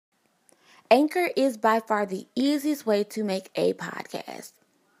Anchor is by far the easiest way to make a podcast.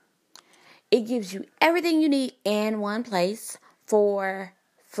 It gives you everything you need in one place for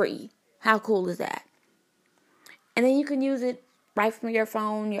free. How cool is that? And then you can use it right from your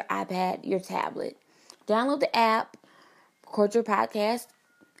phone, your iPad, your tablet. Download the app, record your podcast,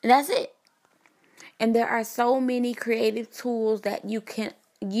 and that's it. And there are so many creative tools that you can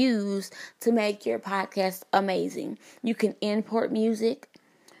use to make your podcast amazing. You can import music.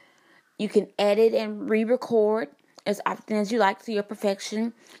 You can edit and re-record as often as you like to your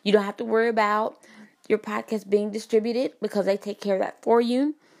perfection. You don't have to worry about your podcast being distributed because they take care of that for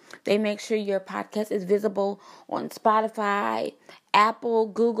you. They make sure your podcast is visible on Spotify, Apple,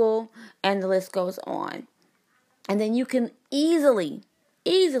 Google, and the list goes on. And then you can easily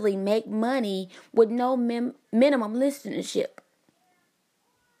make money with no minimum listenership.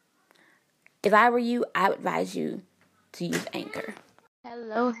 If I were you, I would advise you to use Anchor.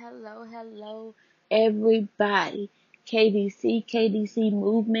 Hello, everybody. KDC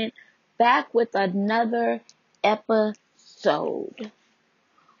Movement, back with another episode.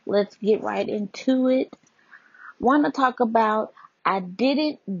 Let's get right into it. Want to talk about I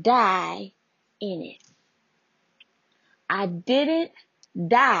didn't die in it. I didn't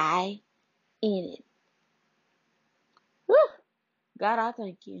die in it. Whew. God, I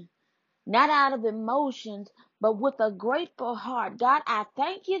thank you. Not out of emotions, but with a grateful heart. God, I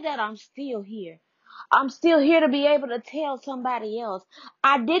thank you that I'm still here. I'm still here to be able to tell somebody else.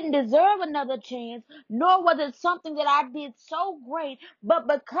 I didn't deserve another chance, nor was it something that I did so great, but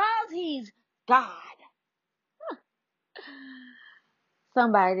because He's God.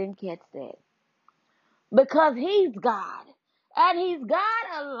 Somebody didn't catch that. Because He's God, and He's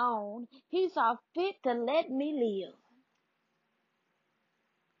God alone, He saw fit to let me live.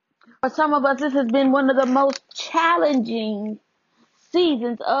 For some of us, this has been one of the most challenging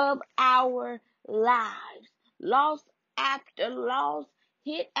seasons of our lives. Loss after loss,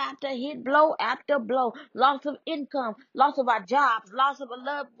 hit after hit, blow after blow, loss of income, loss of our jobs, loss of a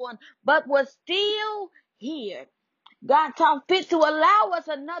loved one, but we're still here. God saw fit to allow us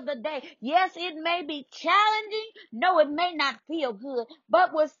another day. Yes, it may be challenging. No, it may not feel good,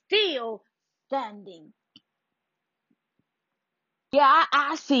 but we're still standing. Yeah,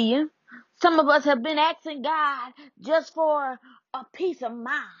 I see you. Some of us have been asking God just for a peace of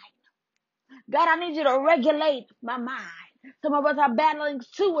mind. God, I need you to regulate my mind. Some of us are battling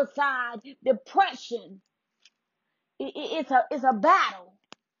suicide, depression. It's a battle,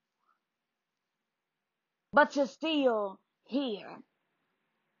 but you're still here.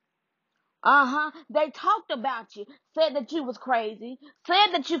 They talked about you, said that you was crazy,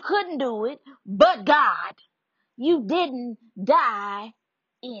 said that you couldn't do it, but God, you didn't die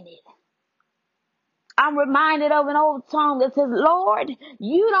in it. I'm reminded of an old song that says, Lord,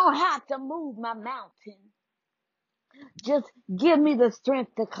 you don't have to move my mountain. Just give me the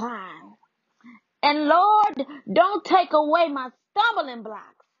strength to climb. And Lord, don't take away my stumbling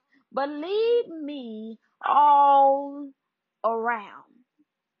blocks, but lead me all around.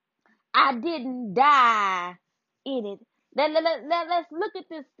 I didn't die in it. Let's look at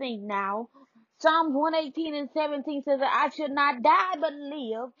this thing now. Psalms 118:17 says that I should not die but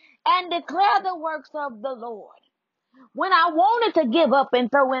live and declare the works of the Lord. When I wanted to give up and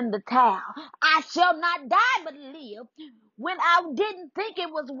throw in the towel, I shall not die but live. When I didn't think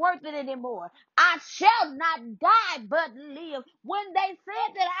it was worth it anymore, I shall not die but live. When they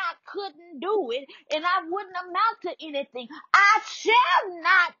said that I couldn't do it and I wouldn't amount to anything, I shall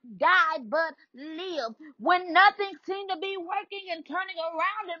not die but live. When nothing seemed to be working and turning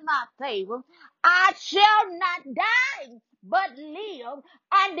around in my favor, I shall not die but live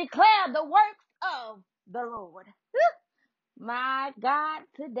and declare the works of the Lord. My God,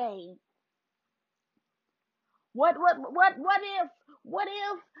 today. What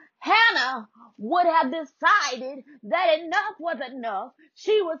if Hannah would have decided that enough was enough?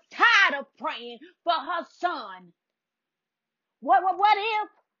 She was tired of praying for her son. What if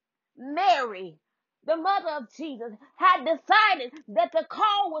Mary, the mother of Jesus, had decided that the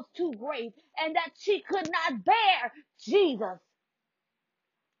call was too great and that she could not bear Jesus?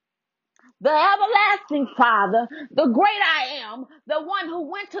 The everlasting Father, the great I am, the one who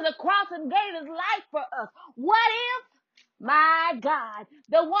went to the cross and gave his life for us. What if, my God,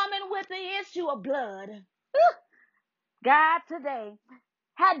 the woman with the issue of blood, God today,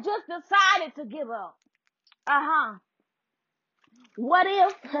 had just decided to give up? What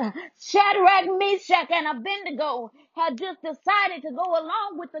if Shadrach, Meshach, and Abednego had just decided to go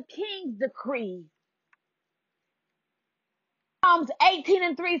along with the king's decree? Psalms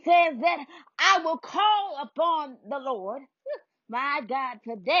 18:3 says that I will call upon the Lord, my God,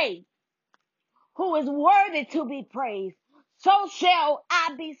 today. who is worthy to be praised. So shall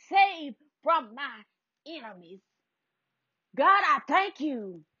I be saved from my enemies. God, I thank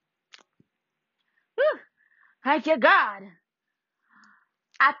you. Whew. Thank you, God.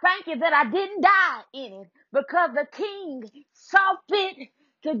 I thank you that I didn't die in it because the King saw fit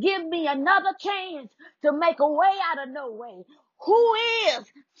to give me another chance to make a way out of no way. Who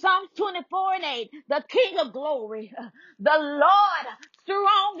is Psalms 24:8, the King of glory, the Lord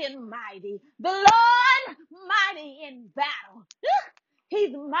strong and mighty, the Lord mighty in battle.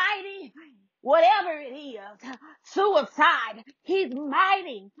 He's mighty, whatever it is. Suicide, he's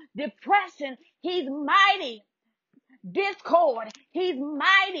mighty. Depression, he's mighty. Discord, he's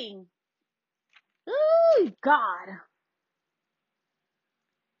mighty. Ooh, God.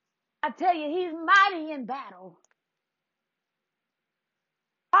 I tell you, he's mighty in battle.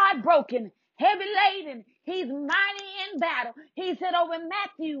 Heartbroken, heavy laden, he's mighty in battle. He said over in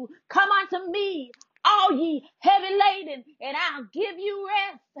Matthew, come unto me, all ye heavy laden, and I'll give you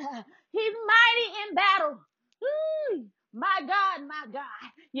rest. He's mighty in battle. Ooh, my God, my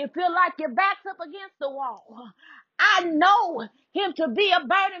God. You feel like your back's up against the wall. I know him to be a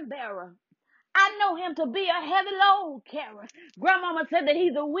burden bearer. I know him to be a heavy load carrier. Grandmama said that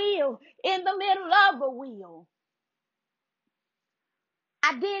he's a wheel in the middle of a wheel.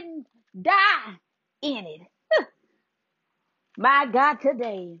 I didn't die in it. My God,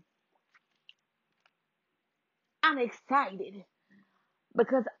 today I'm excited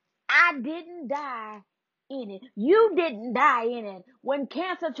because I didn't die in it. You didn't die in it. When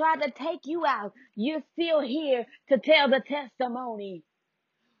cancer tried to take you out, you're still here to tell the testimony.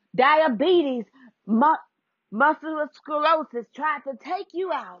 Diabetes, muscular sclerosis tried to take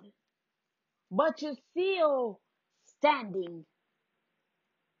you out, but you're still standing.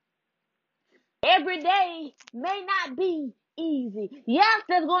 Every day may not be easy. Yes,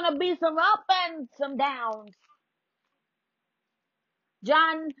 there's going to be some up and some downs.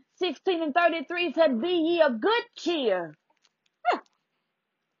 John 16:33 said, be ye of good cheer,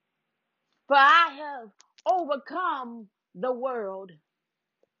 for I have overcome the world.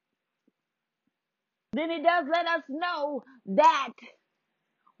 Then it does let us know that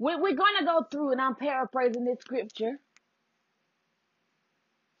we're going to go through, and I'm paraphrasing this scripture.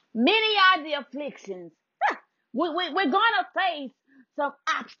 Many are the afflictions. We're going to face some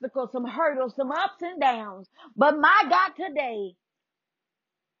obstacles, some hurdles, some ups and downs. But my God, today,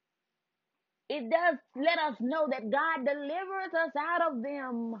 it does let us know that God delivers us out of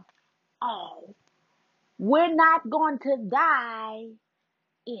them all. We're not going to die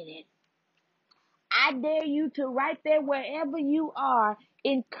in it. I dare you to right there wherever you are,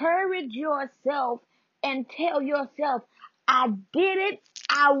 encourage yourself and tell yourself, I did it,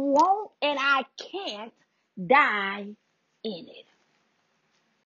 I won't, and I can't die in it.